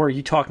is, Corey,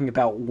 you talking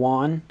about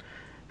Juan,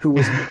 who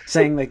was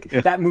saying like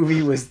that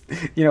movie was,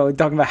 talking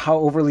about how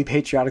overly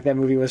patriotic that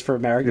movie was for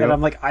America. Yeah. And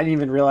I'm like, I didn't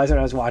even realize it when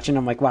I was watching.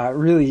 I'm like, wow, it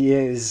really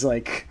is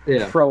like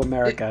Yeah.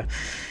 pro-America.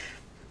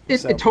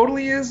 It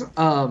totally is.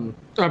 I'm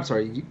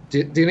sorry.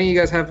 Did any of you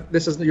guys have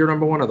this as your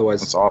number 1?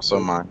 Otherwise, It's also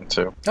mine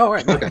too. Oh,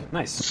 right. Okay.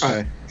 Nice.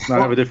 Okay. No, I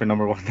have a different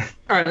number 1.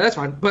 all right, that's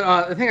fine.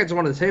 But the thing I just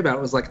wanted to say about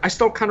it was like, I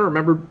still kind of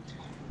remember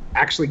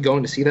actually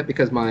going to see that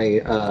because my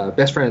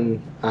best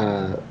friend,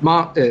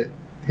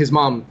 his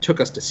mom took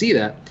us to see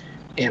that.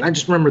 And I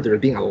just remember there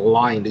being a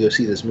line to go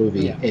see this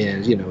movie, Yeah.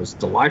 and it was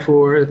July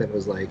 4th, and it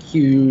was like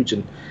huge,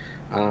 and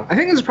I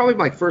think it was probably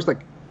my first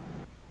like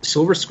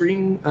silver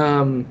screen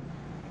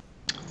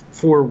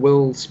for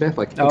Will Smith,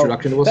 like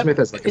introduction to Will Smith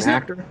as like an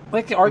actor.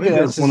 Like I argue think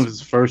that that's one of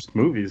his first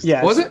movies.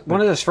 Yeah, Was it's it?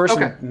 one of his first,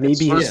 Okay. and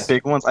maybe First his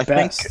big ones. I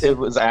best. think it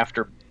was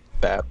after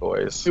Bad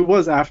Boys. It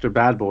was after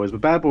Bad Boys,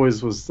 but Bad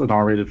Boys was an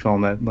R-rated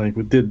film that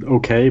like did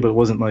okay, but it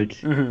wasn't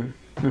like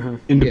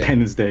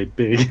Independence Day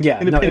big. Yeah,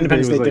 no,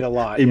 Independence Day was, did a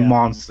lot, A yeah.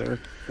 monster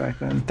back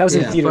then. That was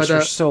in Yeah, theaters but,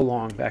 for so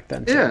long back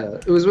then. Too. Yeah,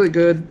 it was really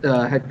good.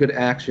 Had good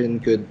action,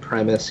 good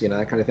premise,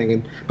 that kind of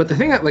thing. But the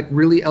thing that like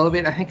really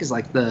elevated, I think, is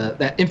like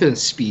that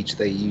infamous speech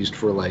they used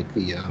for like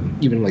the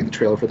even like the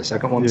trailer for the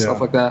second one and Yeah.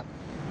 stuff like that.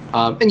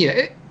 And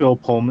yeah, Bill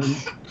Pullman.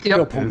 yep.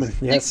 Bill Pullman,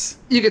 yes,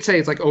 You could say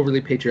it's like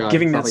overly patriotic,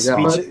 giving and that stuff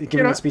speech, like that. But,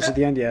 giving that speech at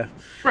the end. Yeah,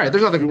 right.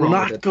 There's nothing We will wrong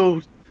with not it.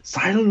 go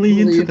silently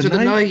into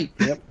the night.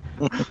 Yep.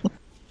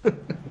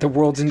 The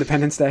world's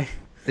Independence Day.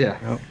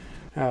 Yeah.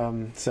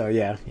 So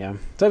yeah.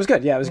 So it was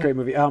good. Yeah, it was a great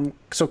movie.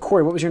 So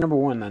Corey, what was your number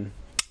one then?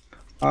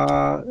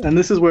 And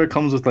this is where it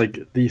comes with like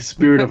the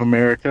spirit of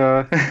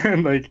America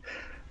and like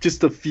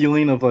just the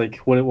feeling of like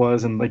what it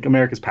was and like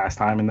America's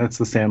pastime, and that's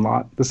The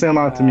Sandlot. The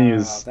Sandlot to me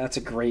is That's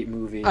a great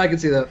movie. I can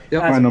see that.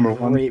 Yep. That's my a number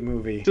one. Great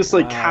movie. just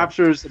like Wow.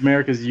 captures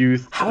America's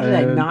youth. How did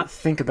I and- not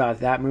think about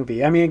that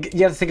movie? I mean,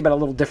 you have to think about it a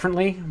little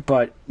differently,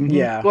 but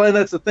yeah. Well, and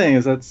that's the thing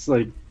is that's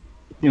like,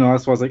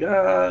 that's why I was like,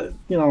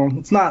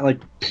 it's not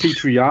like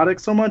patriotic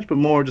so much, but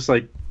more just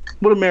like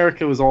what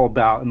America was all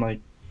about and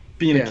like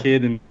being Yeah. a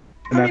kid and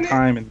I that mean,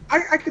 time and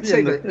I could Yeah,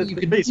 say the- that the you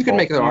could baseball,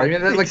 make that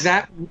argument that like it's-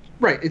 that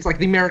right. It's like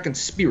the American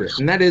spirit,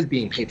 and that is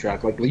being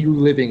patriotic. Like you're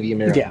living the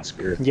American Yeah.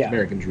 spirit, Yeah. the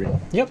American dream.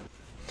 Yep.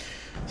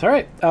 All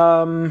right.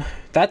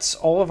 That's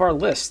all of our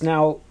list.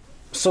 Now,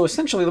 so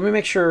essentially, let me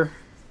make sure.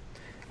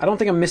 I don't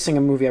think I'm missing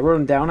a movie. I wrote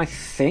them down, I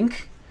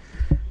think.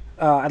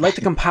 I'd like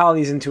to compile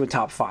these into a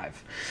top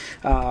 5.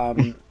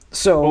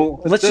 So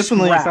well, let's just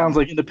definitely grab. sounds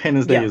like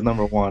Independence Day Yeah. is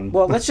number one.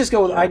 Well, let's just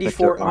go with I think ID4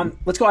 they're on.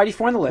 Let's go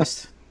ID4 on the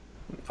list.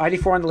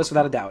 ID4 on the list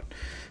without a doubt.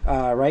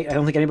 Right? I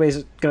don't think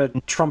anybody's going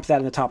to trump that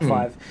in the top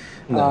 5.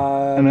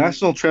 And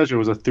National Treasure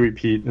was a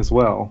three-peat as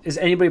well. Is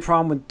anybody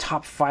problem with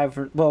top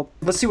 5? Well,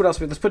 let's see what else.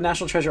 Let's put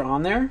National Treasure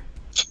on there.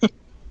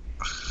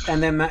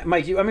 And then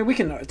Mike, we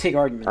can take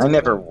arguments. I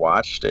never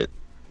watched it.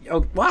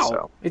 Oh wow,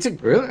 So. it's a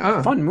Really?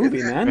 fun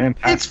movie, man.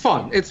 Fantastic. It's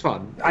fun. It's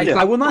fun.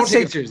 I will not Don't say.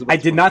 take it seriously, but I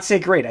it's did fun. not say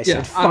great. I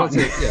Yeah, said I don't fun.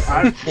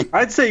 say, yeah.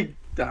 I'd say,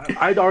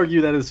 I'd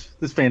argue that is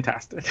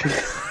fantastic.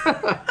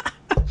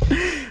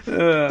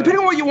 Depending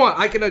on what you want,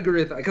 I can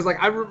agree with that. Because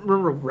like I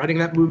remember reading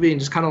that movie and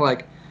just kind of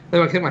like,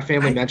 I think my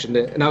family mentioned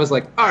it, and I was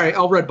like, all right,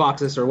 I'll red box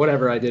this or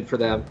whatever I did for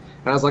them.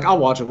 And I was like, I'll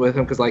watch it with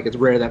him because like it's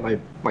rare that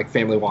my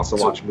family wants to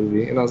watch a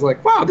movie. And I was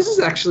like, wow, this is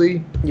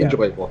actually Yeah.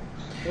 enjoyable.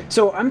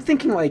 So I'm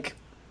thinking like,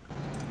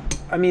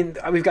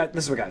 we've got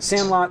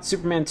Sandlot,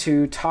 Superman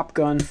 2, Top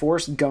Gun,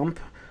 Forrest Gump,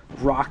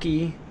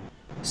 Rocky,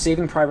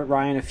 Saving Private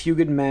Ryan, A Few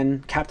Good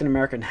Men, Captain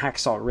America, and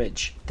Hacksaw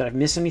Ridge. Did I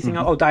miss anything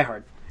else? Oh, Die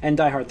Hard and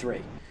Die Hard 3.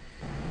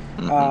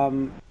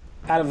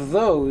 Out of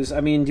those,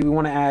 do we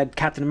want to add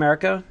Captain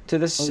America to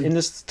this in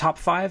this top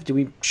 5?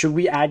 Should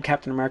we add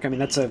Captain America?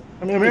 That's a.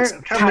 it's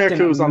Captain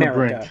America was on the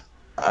brink.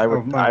 I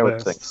would my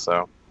list. think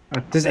so.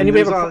 Does And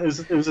anybody it was, have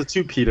a- on- it was a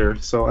two-peater,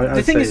 so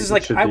The thing is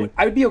like it should I be.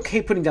 would be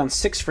okay putting down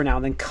 6 for now,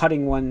 and then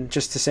cutting one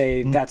just to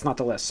say that's not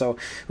the list. So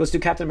let's do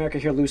Captain America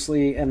here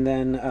loosely, and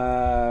then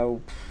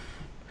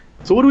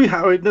So what do we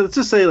have? Let's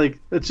just say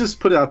let's just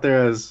put it out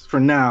there as for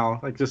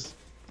now, just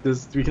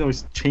this. We can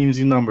always change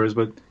the numbers,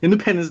 but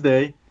Independence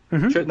Day,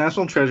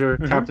 National Treasure,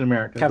 Captain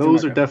America. Captain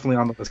those America. are definitely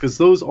on the list because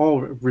those all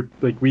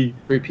we.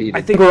 Repeat.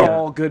 I think we're Yeah.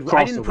 all good.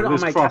 I didn't put it on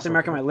Crossover. my There's Captain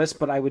America on crossover. my list,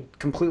 but I would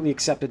completely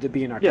accept it to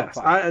be in our Yes,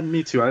 top 5.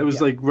 me too. It was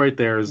Yeah. right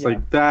there. It's Yeah.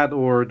 like that,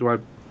 or do I?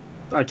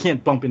 I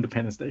can't bump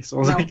Independence Day, so I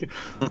was No.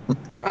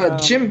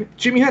 like, Jim,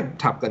 you had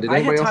Top Gun. Did I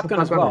anybody had else Top have Gun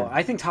as well. or-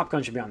 I think Top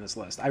Gun should be on this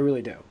list. I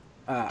really do.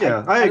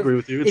 yeah, I agree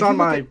with you. if It's on look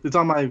my at- it's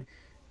on my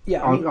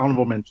yeah.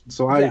 honorable mention,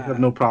 so I Yeah. have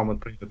no problem with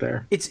putting it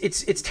there.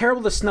 It's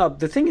terrible to snub.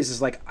 The thing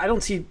is like I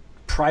don't see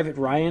Private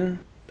Ryan,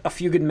 A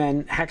Few Good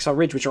Men, Hacksaw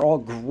Ridge, which are all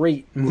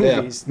great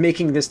movies,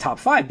 making this top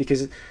 5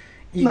 because.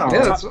 No.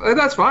 Yeah,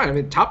 that's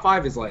fine. Top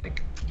 5 is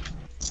like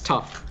it's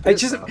tough. It's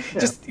It's just, tough.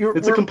 just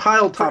It's a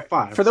compiled top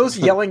 5 For those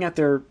yelling at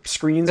their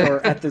screens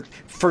or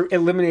for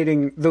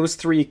eliminating those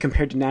 3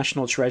 compared to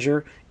National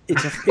Treasure,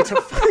 it's a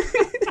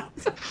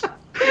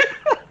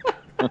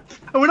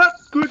And we're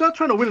not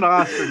trying to win an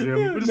Oscar, Jim.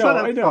 We're just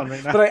trying to have fun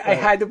right now. but I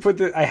had to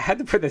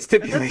put the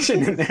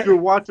stipulation in there. Your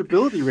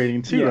watchability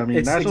rating too. Yeah, I mean,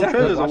 it's National exactly,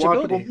 Treasure is a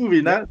watchability. watchable movie.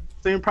 And that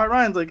Saving Private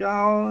Ryan's like, You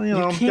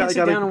can't sit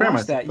gotta down and prepare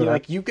watch that.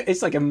 myself for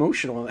It's like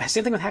emotional.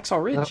 Same thing with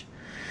Hacksaw Ridge.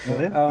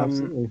 Yeah,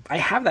 absolutely. I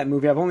have that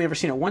movie. I've only ever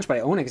seen it once, but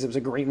I own it because it was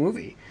a great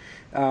movie.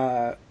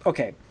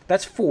 Okay,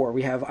 that's 4.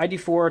 We have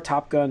ID4,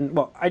 Top Gun.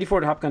 Well,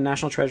 ID4, Top Gun,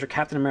 National Treasure,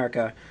 Captain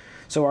America.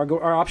 So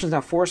our options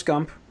now: Forrest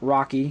Gump,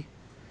 Rocky,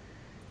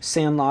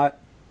 Sandlot,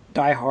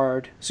 Die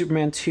Hard,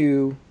 Superman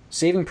 2,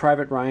 Saving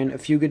Private Ryan, A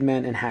Few Good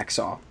Men, and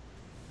Hacksaw.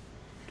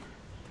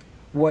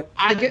 What?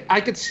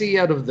 I could see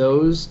out of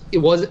those.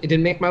 It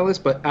didn't make my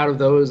list, but out of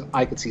those,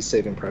 I could see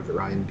Saving Private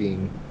Ryan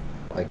being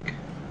like.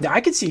 Yeah, I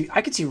could see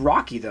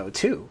Rocky though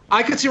too.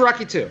 I could see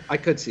Rocky too. I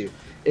could see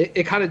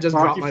it. Kind of just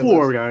Rocky dropped my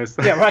 4, list.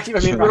 guys. Yeah, Rocky. I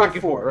mean, Rocky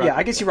 4. right. Yeah,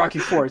 I can see Rocky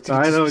 4.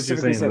 I know what you're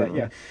saying, Say that.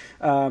 Yeah,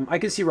 I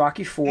can see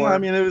Rocky 4. Yeah, I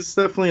mean, it was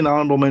definitely an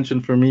honorable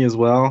mention for me as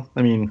well.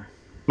 I mean,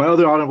 my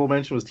other honorable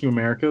mention was Team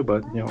America,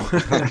 but you know.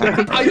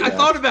 I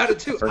thought about it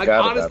too. I Forgot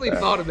about honestly that.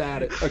 thought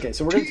about it. Okay,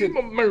 so we're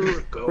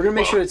gonna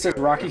make sure it says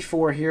Rocky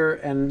 4 here,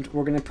 and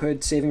we're gonna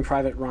put Saving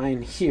Private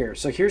Ryan here.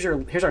 So here's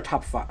our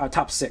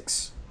top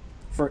 6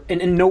 for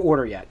in no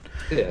order yet.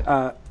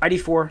 Yeah.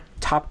 ID4,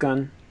 Top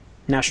Gun,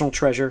 National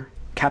Treasure,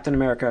 Captain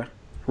America,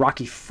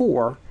 Rocky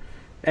 4,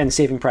 and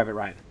Saving Private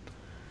Ryan.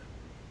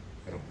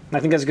 I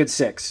think that's a good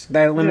 6.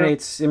 That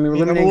eliminates. I mean, we're I'm a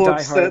eliminating little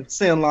Die Hard. upset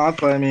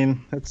Sandlot, but I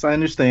mean, I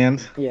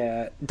understand.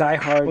 Yeah, Die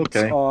Hard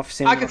Okay. off. I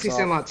Sandlot's could see off.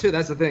 Sandlot too.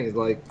 That's the thing. Is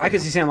like I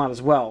could see Sandlot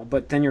as well,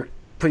 but then you're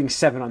putting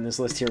 7 on this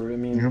list here. I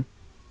mean, Mhm.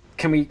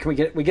 can we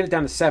get it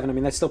down to 7? I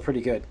mean, that's still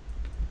pretty good.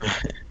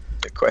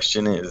 The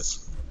question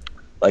is,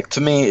 like,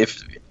 to me,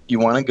 if you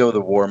want to go the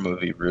war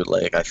movie route,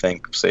 like, I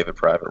think Saving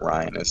Private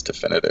Ryan is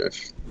definitive.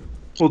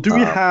 Well, do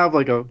we have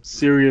like a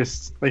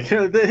serious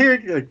here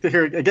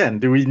again?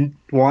 Do we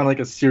want like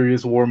a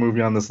serious war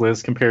movie on this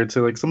list compared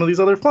to like some of these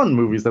other fun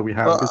movies that we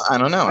have? Well, 'Cause I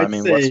don't know. I I'd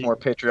mean, say- what's more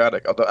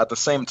patriotic? Although at the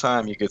same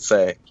time, you could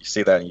say you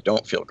see that and you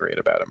don't feel great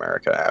about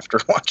America after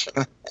watching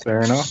it.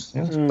 Fair enough.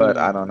 Yeah. But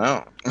I don't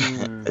know.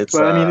 It's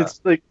But I mean,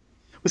 it's like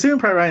with Saving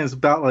Private Ryan is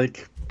about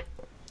like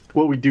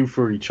what we do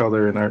for each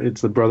other, and it's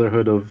the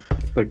brotherhood of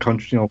the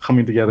country, you know,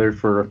 coming together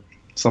for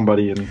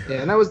somebody. And yeah,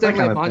 and that was That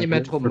definitely a kind of thing.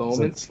 monumental It moment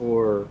represents-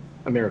 for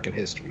American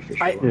history for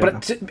sure. Yeah.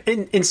 But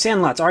in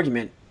Sandlot's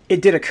argument,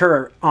 it did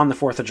occur on the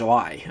 4th of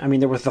July. I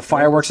mean, there was the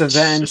fireworks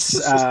events.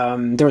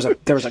 There was a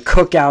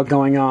cookout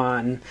going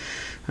on.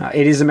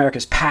 It is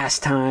America's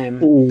pastime.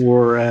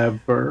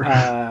 forever.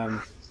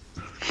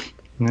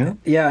 Yeah.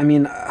 Yeah, I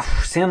mean,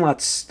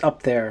 Sandlot's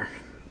up there.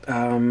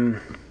 I mean,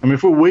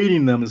 if we're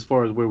weighting them as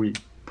far as where we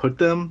put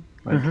them,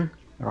 like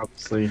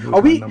obviously, it was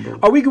Are we my number.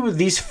 are we good with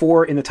these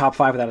 4 in the top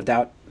 5 without a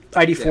doubt?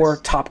 ID4, Yes.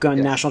 Top Gun,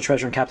 Yes. National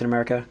Treasure, and Captain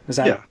America. Is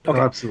that Yeah, okay?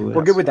 absolutely.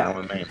 We're good with fine that.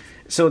 with me.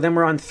 So then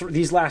we're on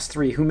these last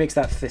 3. Who makes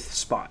that 5th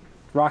spot?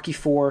 Rocky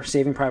 4,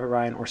 Saving Private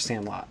Ryan, or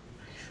Sandlot?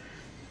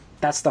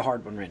 That's the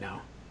hard one right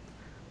now.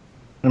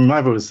 I mean,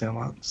 my vote is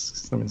Sandlot.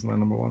 I mean, it's my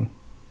number 1.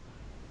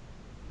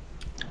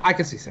 I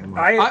could see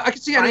Sandlot. I- I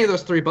could see any of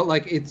those 3, but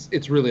like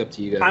it's really up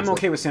to you guys. I'm Like,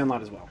 okay with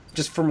Sandlot as well,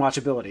 just from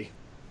watchability.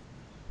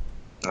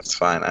 That's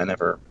fine. I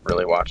never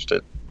really watched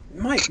it.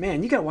 Mike,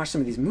 man, you gotta watch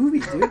some of these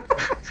movies, dude.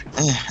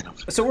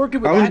 So we're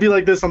good with I'm gonna that. be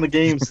like this on the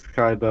games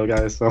side, though,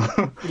 guys. So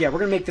Yeah, we're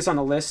gonna make this on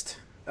the list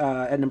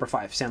at number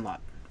 5,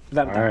 Sandlot.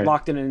 That All right.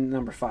 locked in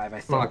number 5, I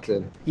think. locked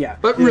in. Yeah.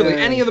 But really, Yeah.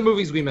 any of the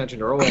movies we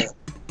mentioned are all.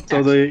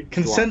 So the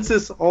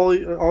consensus, all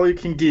you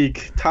can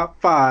geek, top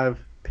 5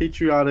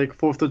 patriotic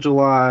 4th of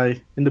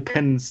July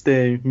Independence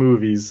Day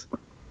movies.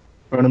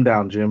 Run them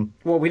down, Jim.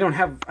 Well, I don't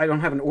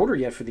have an order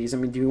yet for these. I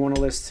mean, do you want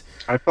to list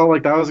I felt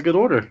like that was a good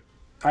order.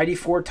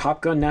 ID4,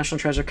 Top Gun, National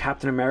Treasure,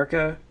 Captain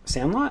America,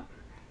 Sandlot?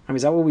 I mean,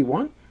 is that what we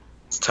want?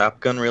 Is Top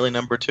Gun really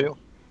number 2?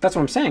 That's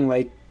what I'm saying.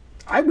 Like,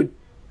 I would,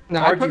 No,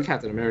 I Argue- put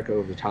Captain America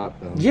over the top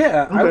though.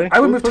 yeah, Okay. I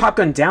would move Top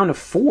Gun down to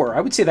 4.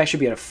 I would say that should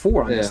be at a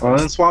 4 on this Yeah. Well,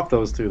 list. then swap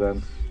those two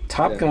then.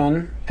 Top Yeah.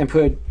 Gun and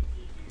put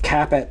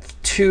Cap at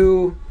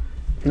 2,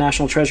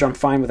 National Treasure I'm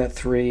fine with at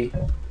 3.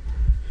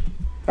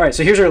 All right,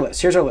 so here's our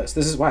list.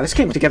 This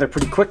came together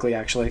pretty quickly,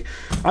 actually.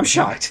 I'm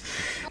shocked.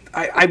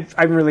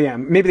 I really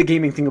am. Maybe the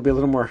gaming thing will be a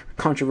little more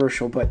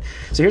controversial, but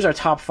so here's our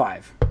top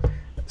 5.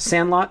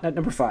 Sandlot at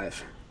number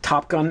 5,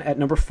 Top Gun at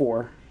number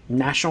 4,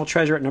 National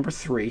Treasure at number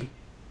 3,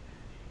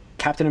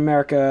 Captain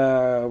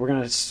America. We're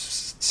gonna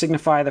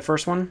signify the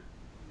first one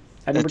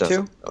at It number 2.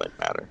 doesn't really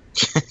matter.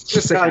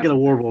 Just Gotta a get a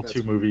World War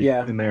II movie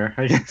Yeah. in there,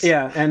 I guess.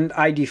 Yeah, and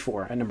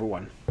ID4 at number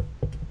 1.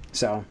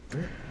 So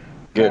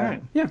Good.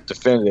 Alright. yeah,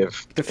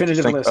 Definitive. Definitive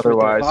If you think list right there.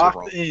 Otherwise, you're wrong.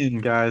 Locked in,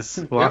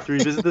 guys. We'll have to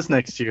revisit this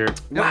next year.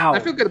 Wow. I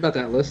feel good about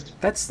that list.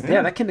 That's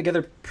that came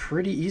together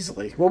pretty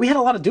easily. Well, we had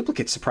a lot of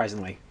duplicates,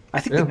 surprisingly. I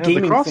think Yeah. the Yeah, the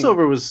gaming crossover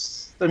thing,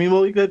 was. I mean,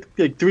 well, we got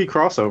like 3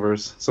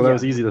 crossovers, so that Yeah.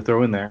 was easy to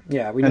throw in there.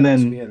 yeah, we and knew this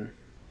then- would be in.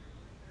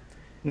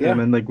 Yeah, Yeah. and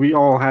then like we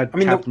all had I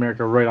mean, Captain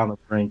America right on the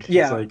brink.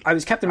 Yeah, It's like, I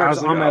was Captain I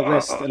America was on like, my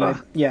list,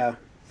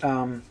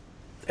 and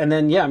and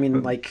then I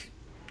mean, like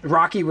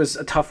Rocky was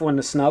a tough one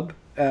to snub.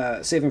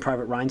 Saving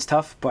Private Ryan's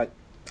tough, but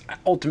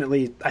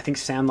ultimately, I think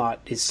Sandlot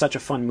is such a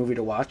fun movie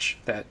to watch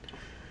that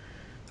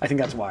I think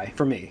that's why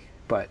for me.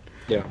 But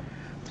Yeah.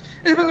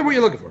 It depends on what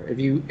you're looking for.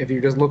 If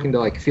you're just looking to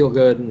like feel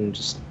good and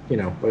just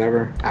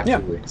whatever,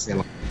 absolutely.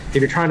 Sandlot.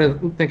 If you're trying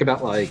to think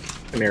about like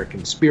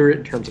American spirit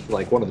in terms of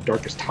like one of the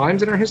darkest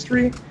times in our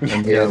history,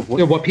 and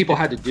what people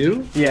had to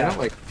do, Yeah.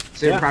 like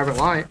Saving Yeah. Private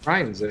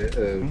Ryan's.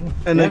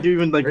 and like Yeah.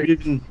 even like we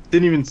didn't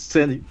even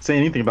say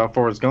anything about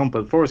Forrest Gump,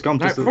 but Forrest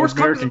Gump just Forrest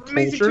Gump is American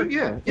amazing culture. too,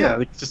 yeah. Yeah,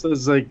 like just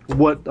as like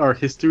what our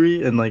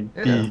history and like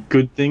Yeah. the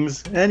good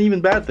things and even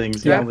bad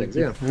things. You Yeah, know, like,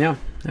 yeah. yeah,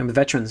 and the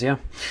veterans, yeah.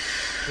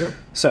 Yeah.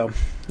 So,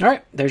 all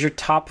right, there's your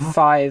top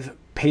 5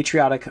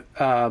 patriotic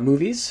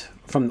movies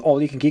from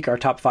All You Can Geek, our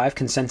top 5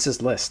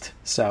 consensus list.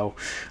 So,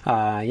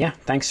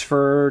 thanks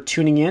for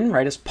tuning in.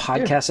 Write us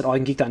podcast at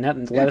allyoucangeek.net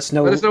and let us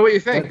know. Let us know what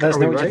you think. Let us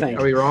know what you think.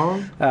 Are we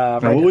wrong?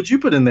 What would you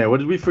put in there? What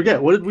did we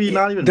forget? What did we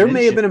not even? There mention?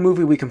 may have been a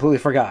movie we completely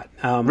forgot.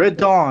 Red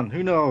Dawn.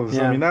 Who knows?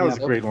 Yeah, I mean, that was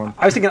a great one.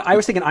 I was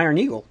thinking Iron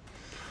Eagle.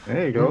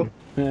 There you go.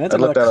 Yeah, that's I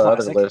looked at another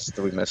another classic. list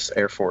that we missed.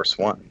 Air Force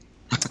One.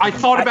 I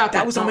thought about that.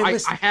 That was on my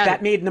list.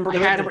 That made number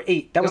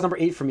 8. That was number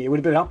 8 for me. It would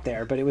have been up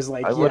there, but it was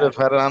like I would have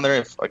had it on there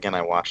if, again,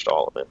 I watched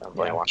all of it.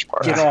 I watched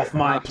part Get of it. off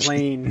my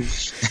plane.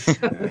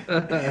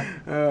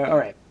 All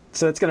right.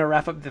 So that's going to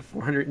wrap up the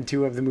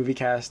 402 of the Movie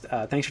Cast.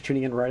 Thanks for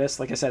tuning in. Write us,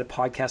 like I said, at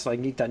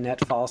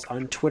podcast@allyoucangeek.net. Follow us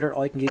on Twitter,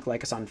 All You Can Geek.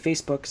 Like us on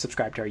Facebook.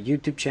 Subscribe to our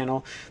YouTube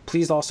channel.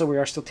 Please also, we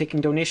are still taking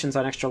donations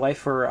on Extra Life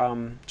for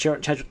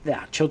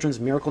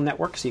Children's Miracle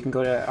Network. So you can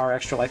go to our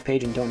Extra Life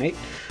page and donate.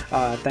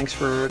 Thanks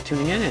for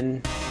tuning in,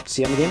 and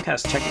see you on the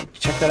Gamecast.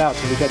 Check that out.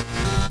 It's going to be good.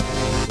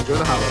 Enjoy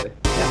the holiday.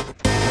 Yeah.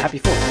 Happy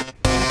 4th.